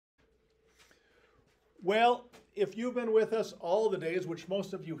Well, if you've been with us all the days, which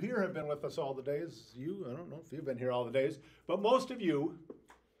most of you here have been with us all the days, I don't know if you've been here all the days, but most of you,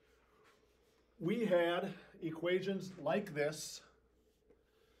 we had equations like this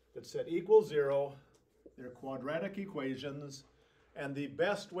that said equals 0. They're quadratic equations, and the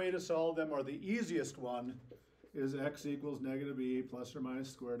best way to solve them, or the easiest one, is x equals negative b plus or minus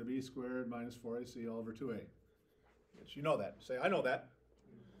square root of b squared minus 4ac all over 2a. Yes, you know that. Say, I know that.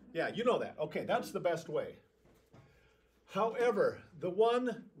 Yeah, you know that. Okay, that's the best way. However, the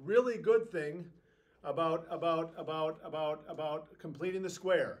one really good thing about completing the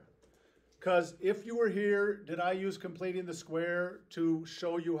square, because if you were here, did I use completing the square to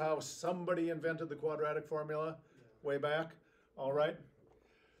show you how somebody invented the quadratic formula way back? All right.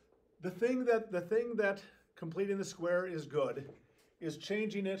 The thing that completing the square is good is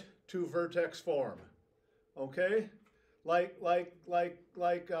changing it to vertex form. Okay? Like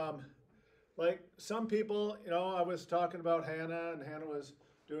some people, you know, I was talking about Hannah, and Hannah was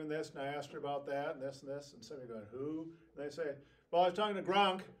doing this, and I asked her about that, and this, and some of you going, who? And they say, well, I was talking to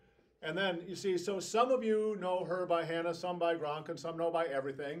Gronk, and then, you see, so some of you know her by Hannah, some by Gronk, and some know by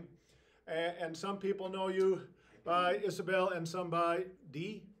everything, and some people know you by Isabel, and some by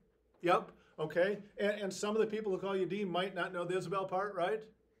D. Yep, okay, and some of the people who call you D might not know the Isabel part, right?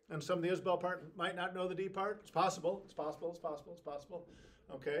 And some of the Isabel part might not know the D part. It's possible, it's possible, it's possible, it's possible.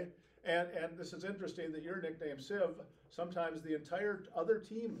 Okay? And this is interesting that your nickname, Civ, sometimes the entire other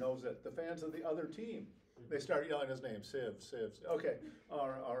team knows it. The fans of the other team, they start yelling his name, Civ, Civ. Okay, all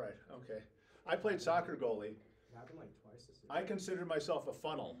right, okay. I played soccer goalie. It happened like twice this year. I considered myself a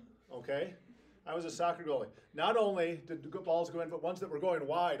funnel, okay? I was a soccer goalie. Not only did the balls go in, but ones that were going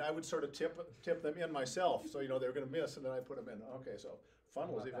wide, I would sort of tip them in myself. So, you know, they were going to miss, and then I put them in. Okay, so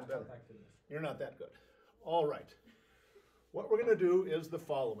funnel is even better. You're not that good. All right. What we're going to do is the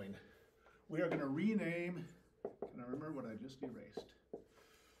following. We are going to rename. Can I remember what I just erased?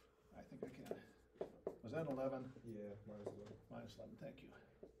 I think I can. Was that 11? Yeah, minus 11. Minus 11, thank you.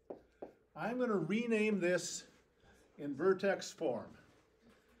 I'm going to rename this in vertex form.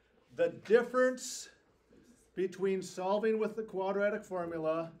 The difference between solving with the quadratic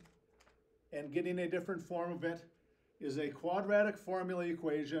formula and getting a different form of it is a quadratic formula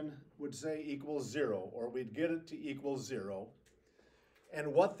equation would say equals 0, or we'd get it to equal 0.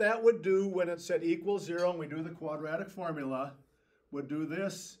 And what that would do when it said equals 0 and we do the quadratic formula would do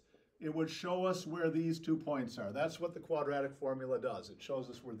this. It would show us where these 2 points are. That's what the quadratic formula does. It shows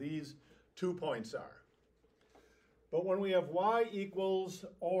us where these 2 points are. But when we have y equals,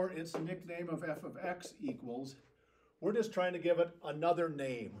 or its nickname of f of x equals, we're just trying to give it another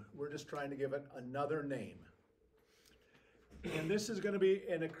name. We're just trying to give it another name. And this is going to be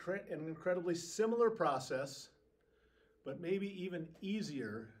an incredibly similar process, but maybe even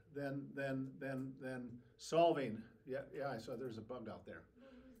easier than solving. Yeah, I saw there's a bug out there.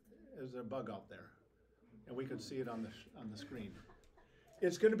 There's a bug out there, and we could see it on the screen.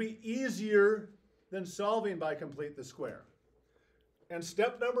 It's going to be easier than solving by complete the square. And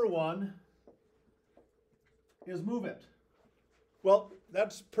step number 1 is move it. Well,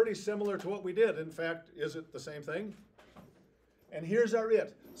 that's pretty similar to what we did. In fact, is it the same thing? And here's our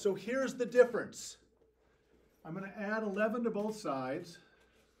it. So here's the difference. I'm going to add 11 to both sides.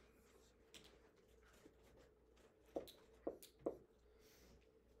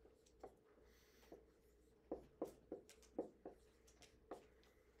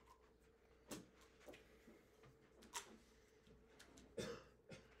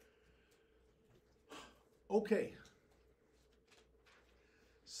 Okay.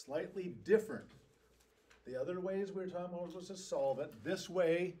 Slightly different. The other ways we were talking about was to solve it. This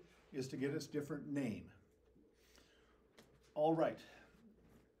way is to get its different name. All right.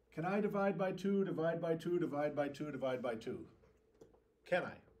 Can I divide by 2, divide by 2, divide by 2, divide by 2? Can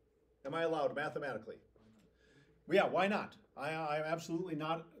I? Am I allowed mathematically? Yeah, why not? I'm absolutely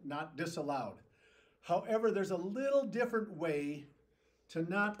not disallowed. However, there's a little different way to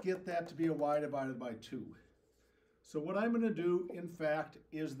not get that to be a y divided by 2. So what I'm going to do, in fact,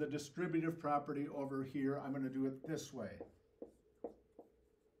 is the distributive property over here. I'm going to do it this way.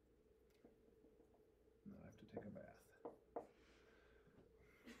 Now I have to take a bath.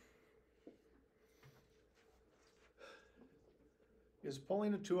 Is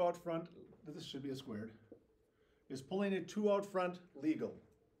pulling a 2 out front, this should be a squared, is pulling a 2 out front legal?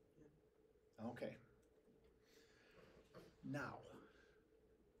 Okay. Now,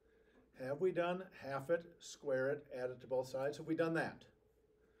 have we done half it, square it, add it to both sides? Have we done that?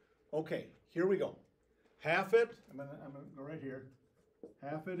 Okay, here we go. Half it, I'm gonna go right here.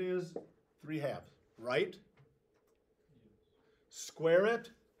 Half it is 3/2, right? Square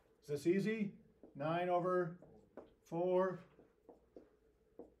it, is this easy? 9 over 4.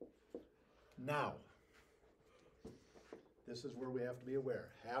 Now, this is where we have to be aware.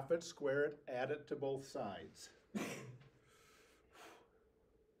 Half it, square it, add it to both sides.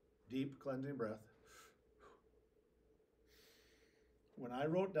 Deep cleansing breath. When I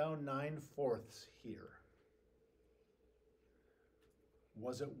wrote down 9/4 here,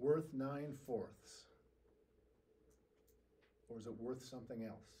 was it worth 9/4? Or was it worth something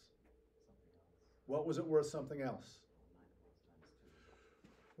else? What was it worth something else?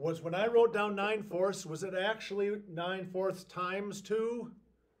 Was when I wrote down 9/4, was it actually 9/4 times 2?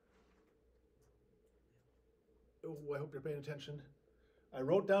 Oh, I hope you're paying attention. I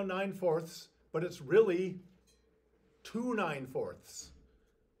wrote down 9/4, but it's really 2 9/4.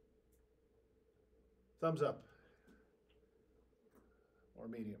 Thumbs up. Or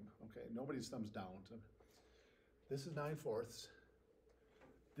medium. Okay, nobody's thumbs down. So this is 9/4.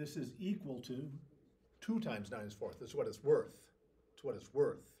 This is equal to 2 times 9/4. This is what it's worth. It's what it's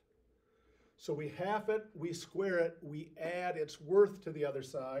worth. So we half it, we square it, we add its worth to the other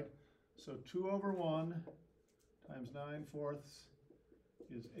side. So 2 over 1 times 9/4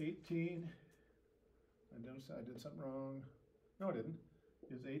 is 18. I did something wrong. No, I didn't.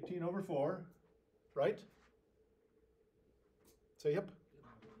 Is 18 over 4, right? Say yep.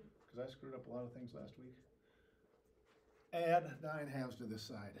 Because I screwed up a lot of things last week. Add 9/2 to this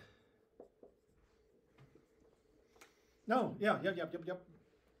side. No, yep.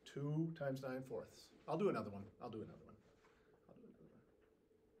 2 times 9/4. I'll do another one. Was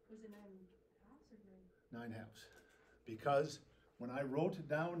it 9/2 or 9/2. Because when I wrote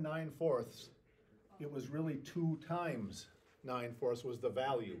down 9/4, it was really 2 times 9/4 was the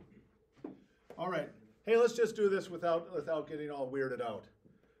value. All right. Hey, let's just do this without getting all weirded out.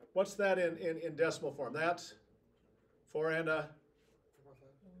 What's that in decimal form? That's 4 and a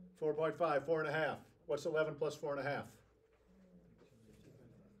 4.5, 4.5. What's 11 plus 4.5?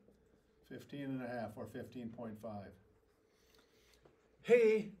 15.5 or 15.5.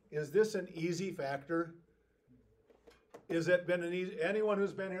 Hey, is this an easy factor? Is it been an easy, anyone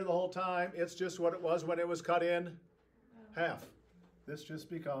who's been here the whole time, it's just what it was when it was cut in half. This just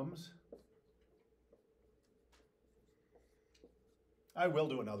becomes, I will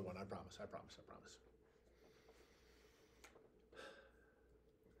do another one, I promise.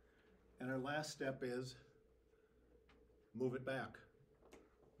 And our last step is move it back.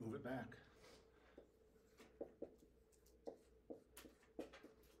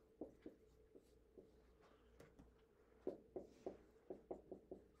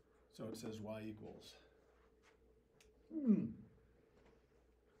 So it says y equals.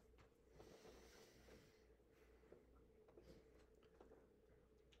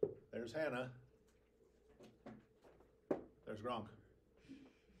 There's Hannah. There's Gronk.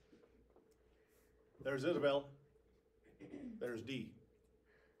 There's Isabel. There's D.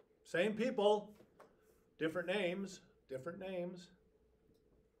 Same people, different names.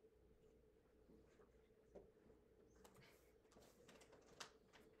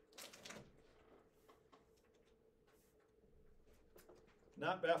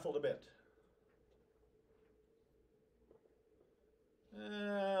 Not baffled a bit.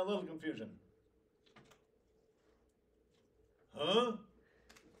 A little confusion. Huh?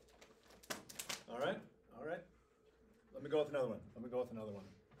 All right. Let me go with another one.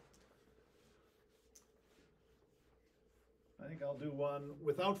 I think I'll do one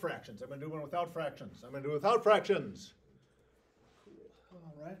without fractions. I'm going to do one without fractions. Cool.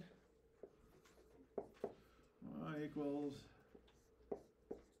 All right. Y equals.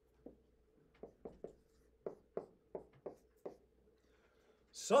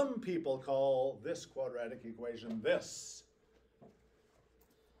 Some people call this quadratic equation this.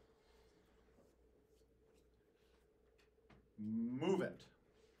 Move it.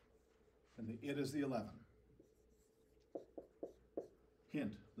 And the it is the 11.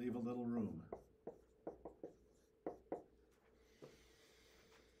 Hint, leave a little room.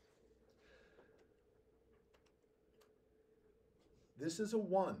 This is a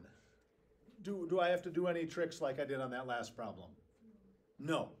 1. Do I have to do any tricks like I did on that last problem?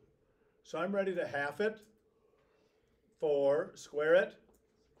 No. So I'm ready to half it, 4, square it,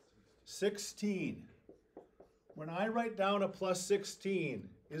 16. When I write down a plus 16,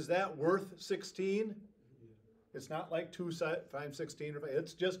 is that worth 16? It's not like 2 times 16,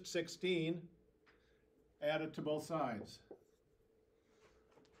 it's just 16 added to both sides.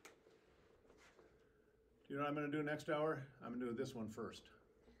 Do you know what I'm going to do next hour? I'm going to do this one first.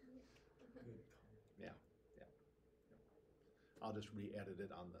 Yeah. I'll just re-edit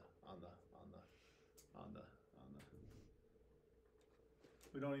it on the.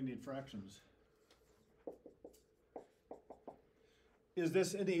 We don't even need fractions. is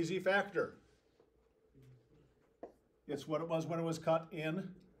this an easy factor? It's what it was when it was cut in.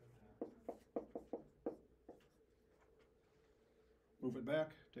 Move it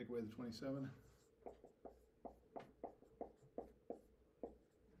back, take away the 27.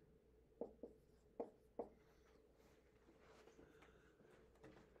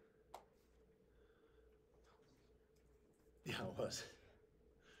 Yeah, it was.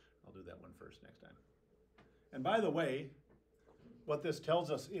 I'll do that one first next time. And by the way, what this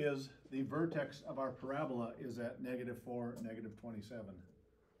tells us is the vertex of our parabola is at -4, -27.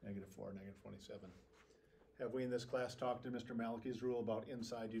 -4, -27. Have we in this class talked in Mr. Malachi's rule about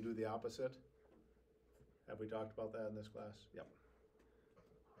inside you do the opposite? Have we talked about that in this class? Yep.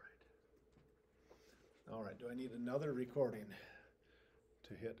 All right. All right, do I need another recording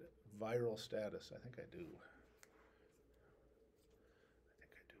to hit viral status? I think I do.